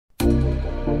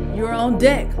You're on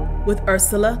deck with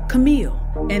Ursula Camille,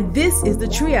 and this is the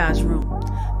Triage Room.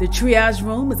 The Triage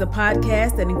Room is a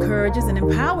podcast that encourages and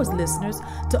empowers listeners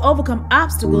to overcome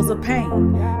obstacles of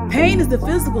pain. Pain is the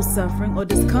physical suffering or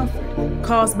discomfort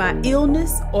caused by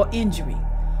illness or injury.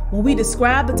 When we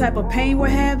describe the type of pain we're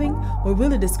having, we're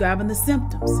really describing the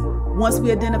symptoms. Once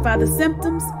we identify the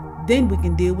symptoms, then we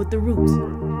can deal with the roots.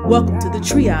 Welcome to the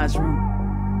Triage Room.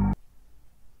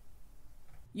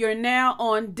 You're now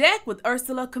on deck with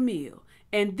Ursula Camille,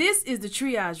 and this is the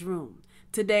Triage Room.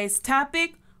 Today's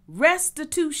topic,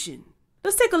 restitution.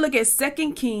 Let's take a look at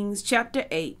 2 Kings chapter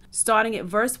 8, starting at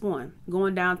verse 1,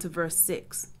 going down to verse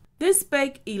 6. Then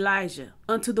spake Elijah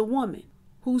unto the woman,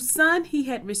 whose son he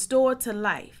had restored to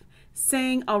life,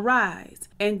 saying, Arise,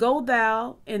 and go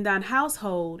thou and thine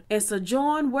household, and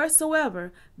sojourn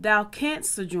wheresoever thou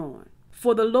canst sojourn.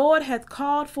 For the Lord hath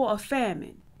called for a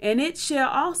famine, and it shall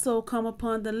also come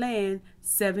upon the land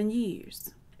 7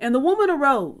 years. And the woman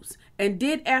arose, and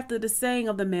did after the saying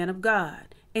of the man of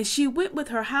God. And she went with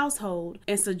her household,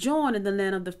 and sojourned in the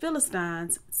land of the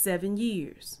Philistines 7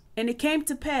 years. And it came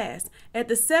to pass at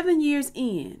the 7 years'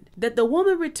 end, that the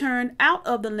woman returned out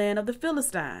of the land of the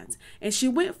Philistines, and she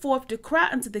went forth to cry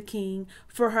unto the king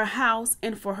for her house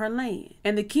and for her land.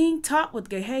 And the king talked with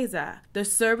Gehazi, the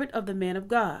servant of the man of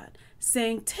God,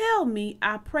 saying, Tell me,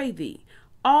 I pray thee,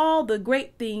 all the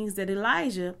great things that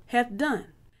Elijah hath done.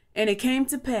 And it came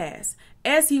to pass,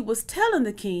 as he was telling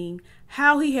the king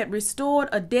how he had restored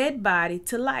a dead body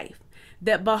to life,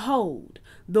 that behold,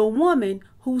 the woman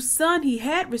whose son he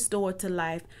had restored to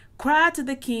life cried to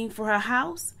the king for her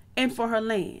house and for her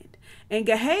land. And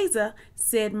Gehazi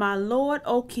said, My lord,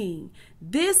 O king,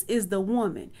 this is the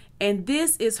woman, and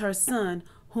this is her son,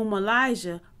 whom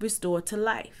Elijah restored to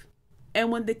life. And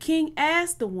when the king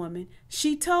asked the woman,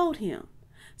 she told him.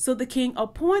 So the king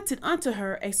appointed unto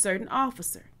her a certain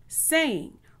officer,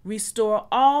 saying, Restore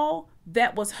all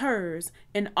that was hers,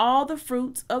 and all the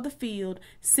fruits of the field,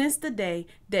 since the day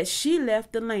that she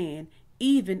left the land,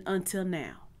 even until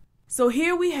now. So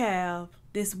here we have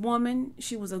this woman.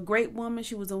 She was a great woman.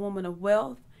 She was a woman of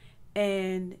wealth.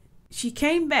 And she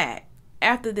came back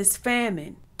after this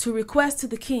famine to request to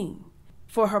the king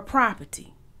for her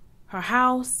property, her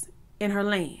house, and her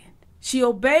land. She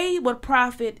obeyed what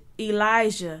prophet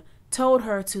Elijah told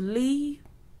her to leave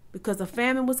because a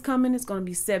famine was coming. It's going to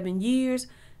be 7 years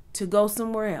to go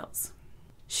somewhere else.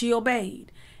 She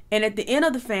obeyed. And at the end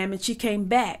of the famine, she came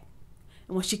back.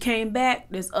 And when she came back,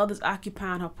 there's others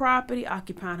occupying her property,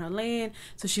 occupying her land.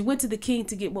 So she went to the king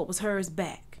to get what was hers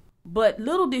back. But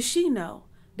little did she know,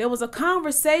 there was a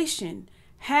conversation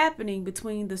happening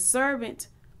between the servant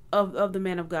of the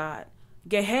man of God.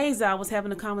 Gehazi was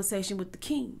having a conversation with the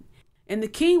king. And the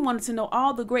king wanted to know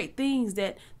all the great things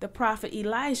that the prophet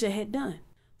Elijah had done.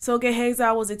 So Gehazi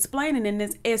was explaining,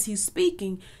 and as he's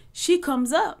speaking, she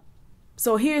comes up.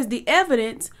 So here's the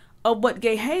evidence of what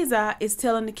Gehazi is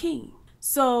telling the king.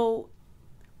 So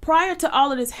prior to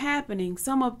all of this happening,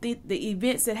 some of the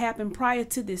events that happened prior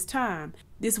to this time,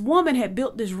 this woman had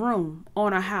built this room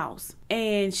on her house,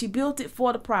 and she built it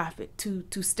for the prophet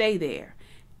to stay there.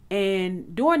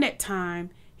 And during that time,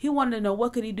 he wanted to know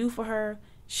what could he do for her.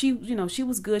 She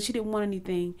was good. She didn't want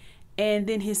anything. And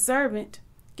then his servant,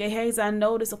 Gehazi,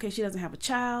 noticed, okay, she doesn't have a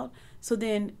child. So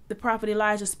then the prophet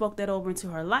Elijah spoke that over into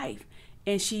her life,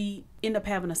 and she ended up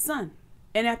having a son.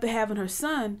 And after having her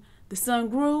son, the son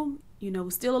grew,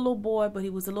 was still a little boy, but he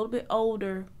was a little bit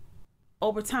older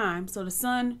over time. So the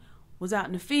son was out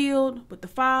in the field with the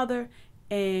father,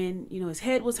 and, his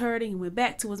head was hurting. He went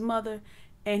back to his mother,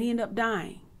 and he ended up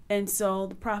dying. And so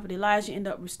the prophet Elijah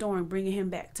ended up restoring, bringing him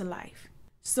back to life.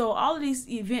 So all of these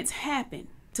events happened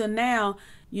till now.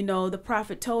 The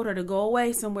prophet told her to go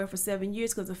away somewhere for 7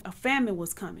 years because a famine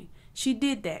was coming. She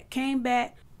did that, came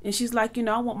back, and she's like,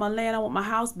 I want my land, I want my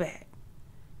house back.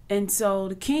 And so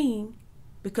the king,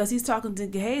 because he's talking to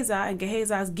Gehazi, and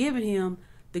Gehazi is giving him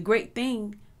the great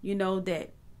thing, that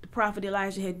the prophet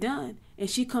Elijah had done, and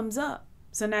she comes up.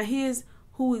 So now here's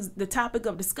who is the topic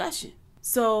of discussion.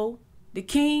 So the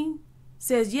king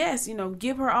says, yes,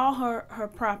 give her all her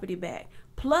property back,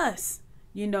 plus,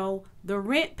 the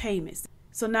rent payments.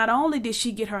 So not only did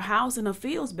she get her house and her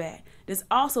fields back, there's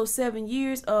also 7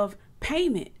 years of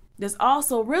payment. There's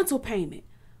also rental payment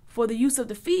for the use of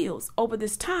the fields over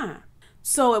this time.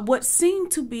 So what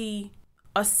seemed to be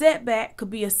a setback could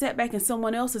be a setback in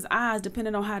someone else's eyes,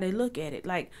 depending on how they look at it.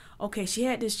 Like, okay, she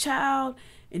had this child,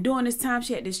 and during this time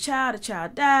she had this child, the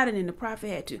child died, and then the prophet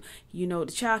had to,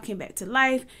 the child came back to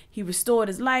life. He restored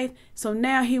his life. So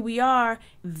now here we are.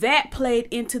 That played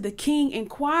into the king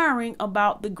inquiring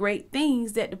about the great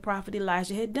things that the prophet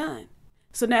Elijah had done.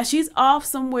 So now she's off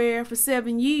somewhere for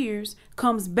 7 years,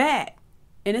 comes back.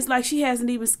 And it's like she hasn't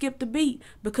even skipped a beat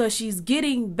because she's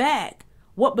getting back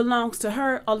what belongs to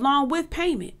her along with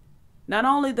payment. Not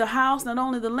only the house, not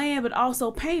only the land, but also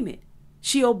payment.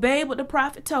 She obeyed what the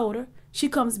prophet told her. She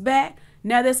comes back.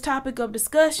 Now there's topic of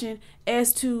discussion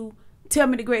as to tell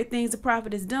me the great things the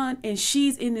prophet has done. And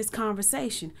she's in this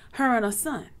conversation, her and her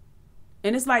son.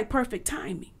 And it's like perfect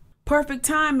timing. Perfect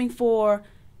timing for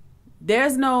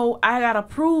there's no, I got to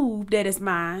prove that it's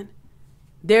mine.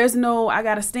 There's no, I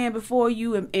got to stand before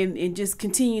you and just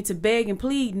continue to beg and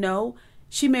plead. No,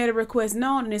 she made a request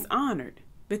known and it's honored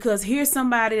because here's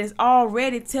somebody that's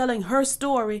already telling her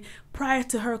story prior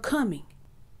to her coming.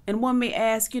 And one may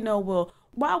ask, well,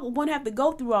 why would one have to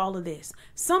go through all of this?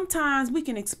 Sometimes we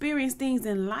can experience things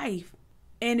in life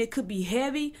and it could be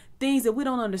heavy, things that we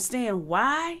don't understand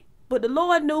why. But the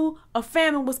Lord knew a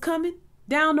famine was coming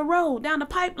down the road, down the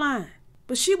pipeline.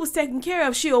 But she was taken care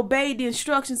of. She obeyed the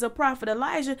instructions of Prophet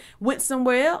Elijah, went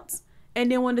somewhere else. And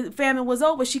then when the famine was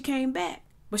over, she came back.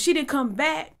 But she didn't come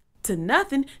back to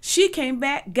nothing. She came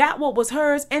back, got what was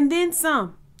hers, and then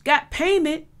some. Got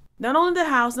payment, not only the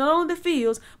house, not only the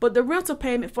fields, but the rental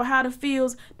payment for how the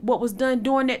fields, what was done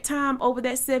during that time over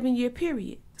that 7-year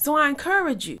period. So I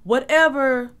encourage you,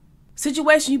 whatever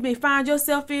situation you may find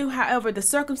yourself in, however the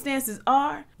circumstances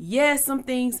are, yes, some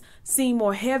things seem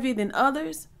more heavy than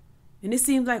others. And it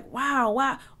seems like,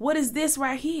 wow, what is this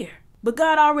right here? But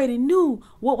God already knew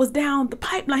what was down the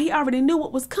pipeline. He already knew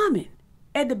what was coming.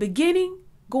 At the beginning,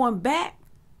 going back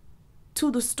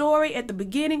to the story at the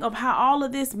beginning of how all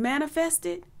of this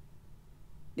manifested,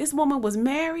 this woman was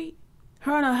married,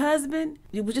 her and her husband,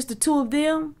 it was just the two of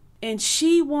them, and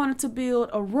she wanted to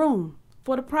build a room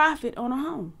for the prophet on her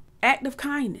home. Act of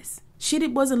kindness. She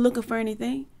wasn't looking for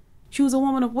anything. She was a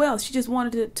woman of wealth. She just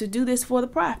wanted to do this for the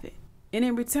prophet. And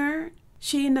in return,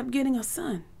 she ended up getting a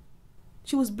son.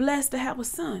 She was blessed to have a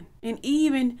son. And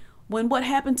even when what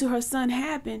happened to her son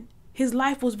happened, his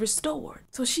life was restored.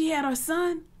 So she had her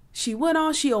son. She went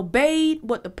on. She obeyed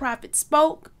what the prophet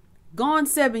spoke. Gone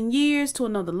 7 years to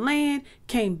another land.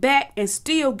 Came back and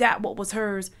still got what was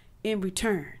hers in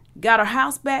return. Got her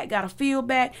house back, got her field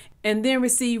back, and then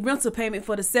received rental payment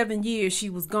for the 7 years she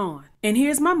was gone. And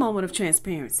here's my moment of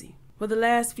transparency. For the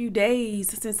last few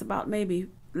days, since about maybe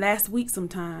last week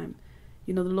sometime,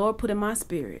 the Lord put in my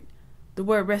spirit the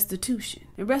word restitution.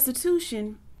 And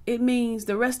restitution, it means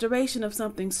the restoration of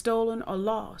something stolen or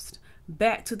lost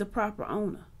back to the proper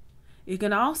owner. It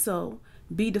can also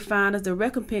be defined as the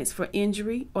recompense for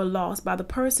injury or loss by the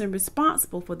person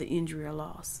responsible for the injury or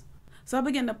loss. So I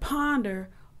began to ponder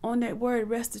on that word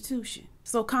restitution.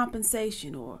 So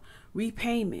compensation or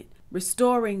repayment,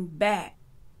 restoring back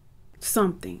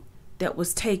something that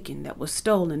was taken, that was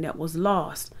stolen, that was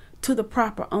lost to the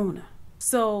proper owner.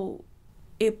 So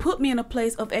it put me in a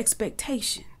place of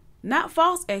expectation, not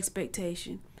false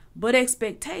expectation, but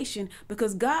expectation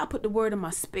because God put the word in my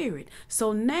spirit.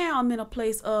 So now I'm in a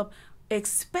place of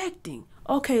expecting.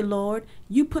 Okay, Lord,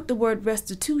 you put the word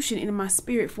restitution in my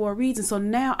spirit for a reason. So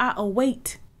now I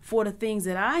await for the things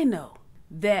that I know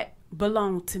that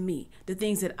belong to me, the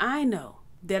things that I know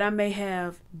that I may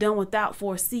have done without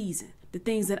for a season, the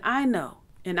things that I know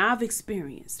and I've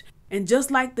experienced. And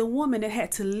just like the woman that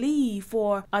had to leave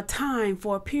for a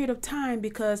period of time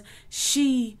because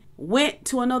she went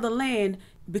to another land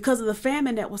because of the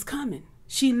famine that was coming.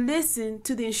 She listened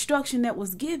to the instruction that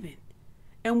was given.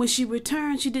 And when she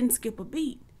returned, she didn't skip a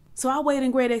beat. So I wait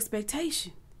in great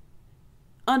expectation,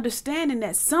 understanding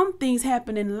that some things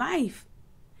happen in life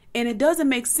and it doesn't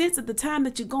make sense at the time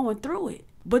that you're going through it.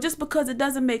 But just because it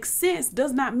doesn't make sense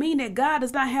does not mean that God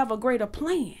does not have a greater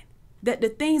plan. That the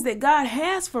things that God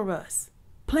has for us,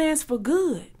 plans for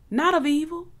good, not of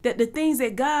evil. That the things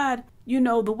that God,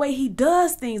 the way he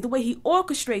does things, the way he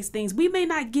orchestrates things, we may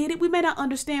not get it. We may not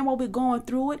understand while we're going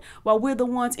through it, while we're the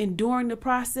ones enduring the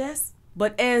process.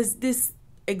 But as this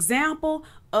example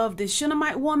of the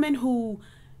Shunammite woman who,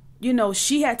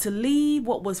 she had to leave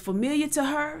what was familiar to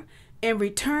her and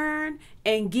return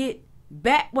and get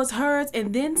back what's hers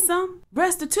and then some.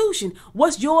 Restitution,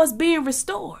 what's yours being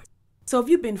restored. So if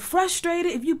you've been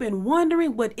frustrated, if you've been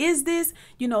wondering, what is this?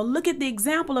 Look at the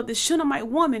example of the Shunammite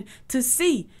woman to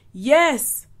see,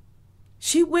 yes,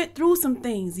 she went through some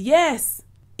things. Yes,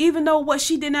 even though what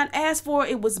she did not ask for,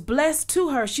 it was blessed to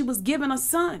her. She was given a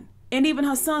son. And even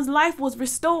her son's life was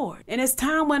restored. And as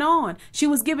time went on, she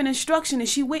was given instruction and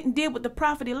she went and did what the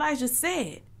prophet Elijah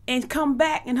said. And come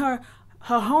back and her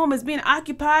home is being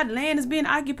occupied, land is being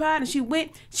occupied. And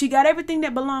she got everything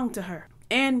that belonged to her.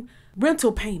 And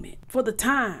rental payment for the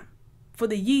time, for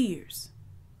the years.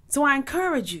 So I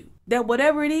encourage you that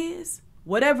whatever it is,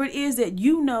 whatever it is that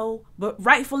you know but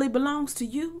rightfully belongs to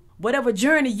you, whatever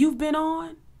journey you've been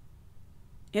on.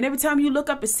 And every time you look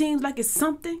up, it seems like it's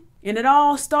something. And it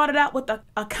all started out with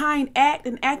a kind act,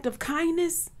 an act of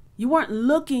kindness. You weren't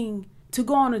looking to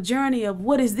go on a journey of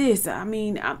what is this?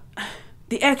 The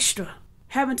extra,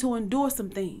 having to endure some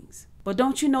things. But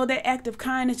don't you know that act of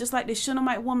kindness, just like the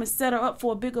Shunammite woman set her up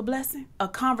for a bigger blessing? A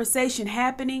conversation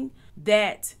happening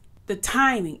that the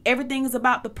timing, everything is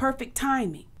about the perfect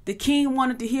timing. The king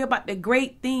wanted to hear about the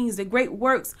great things, the great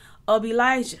works of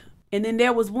Elijah. And then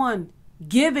there was one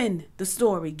given the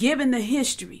story, given the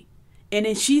history. And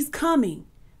then she's coming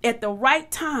at the right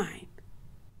time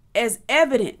as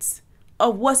evidence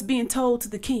of what's being told to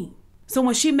the king. So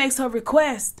when she makes her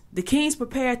request, the king's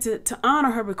prepared to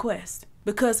honor her request,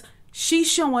 because she's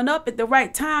showing up at the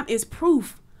right time is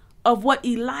proof of what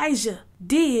Elijah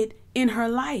did in her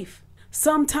life.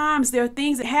 Sometimes there are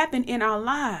things that happen in our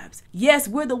lives. Yes,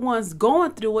 we're the ones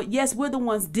going through it. Yes, we're the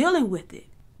ones dealing with it.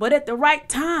 But at the right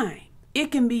time,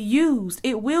 it can be used.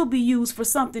 It will be used for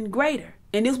something greater.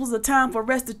 And this was a time for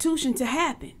restitution to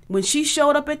happen. When she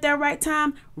showed up at that right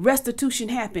time, restitution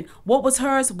happened. What was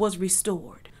hers was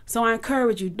restored. So I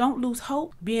encourage you, don't lose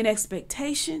hope. Be in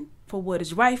expectation for what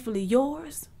is rightfully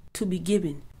yours to be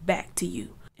given back to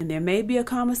you. And there may be a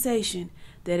conversation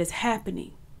that is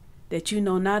happening that you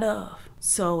know not of.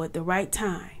 So at the right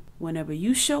time, whenever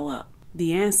you show up,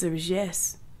 the answer is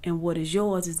yes. And what is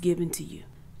yours is given to you.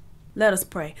 Let us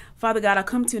pray. Father God, I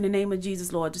come to you in the name of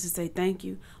Jesus, Lord, just to say thank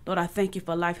you. Lord, I thank you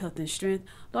for life, health, and strength.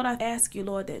 Lord, I ask you,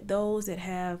 Lord, that those that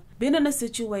have been in a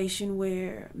situation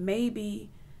where maybe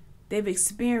they've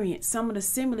experienced some of the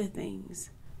similar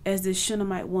things as this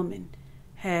Shunammite woman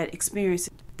had experienced,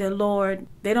 that, Lord,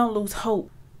 they don't lose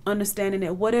hope, understanding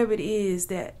that whatever it is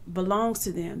that belongs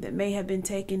to them that may have been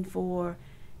taken for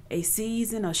a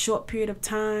season, a short period of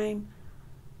time,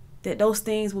 that those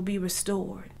things will be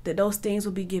restored, that those things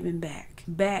will be given back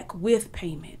with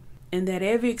payment, and that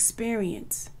every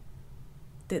experience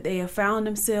that they have found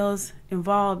themselves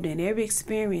involved in, every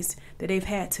experience that they've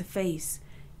had to face,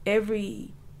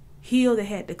 every hill they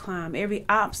had to climb, every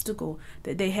obstacle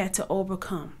that they had to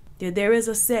overcome, that there is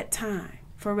a set time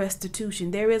for restitution.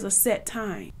 There is a set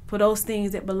time for those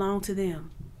things that belong to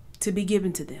them to be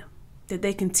given to them, that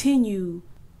they continue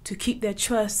to keep their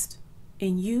trust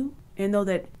in you, and know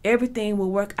that everything will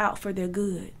work out for their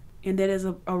good. And that there's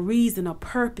a reason, a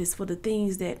purpose for the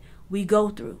things that we go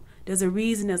through. There's a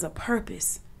reason, there's a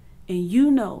purpose. And you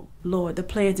know, Lord, the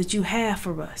plans that you have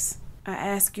for us. I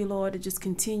ask you, Lord, to just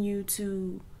continue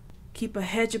to keep a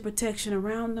hedge of protection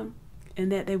around them,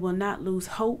 and that they will not lose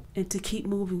hope, and to keep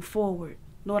moving forward.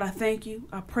 Lord, I thank you,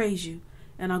 I praise you,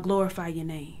 and I glorify your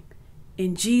name.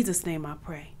 In Jesus' name I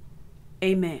pray.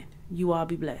 Amen. You all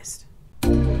be blessed.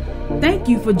 Thank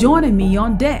you for joining me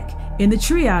on deck in the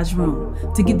Triage Room.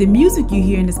 To get the music you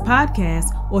hear in this podcast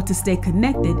or to stay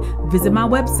connected, visit my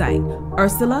website,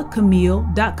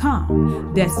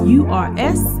 ursulacamille.com. That's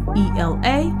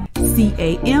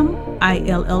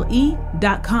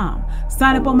URSELACAMILLE.com.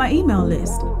 Sign up on my email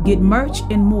list, get merch,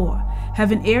 and more.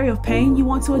 Have an area of pain you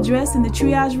want to address in the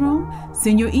Triage Room?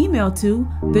 Send your email to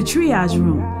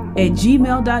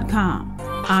thetriageroom@gmail.com.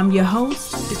 I'm your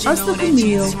host, Ursula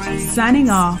Camille, signing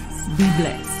off. Be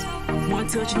blessed. One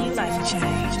touch and your life will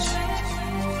change.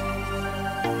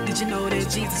 Did you know that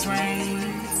Jesus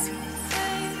reigns?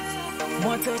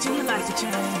 One touch and your life will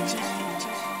change.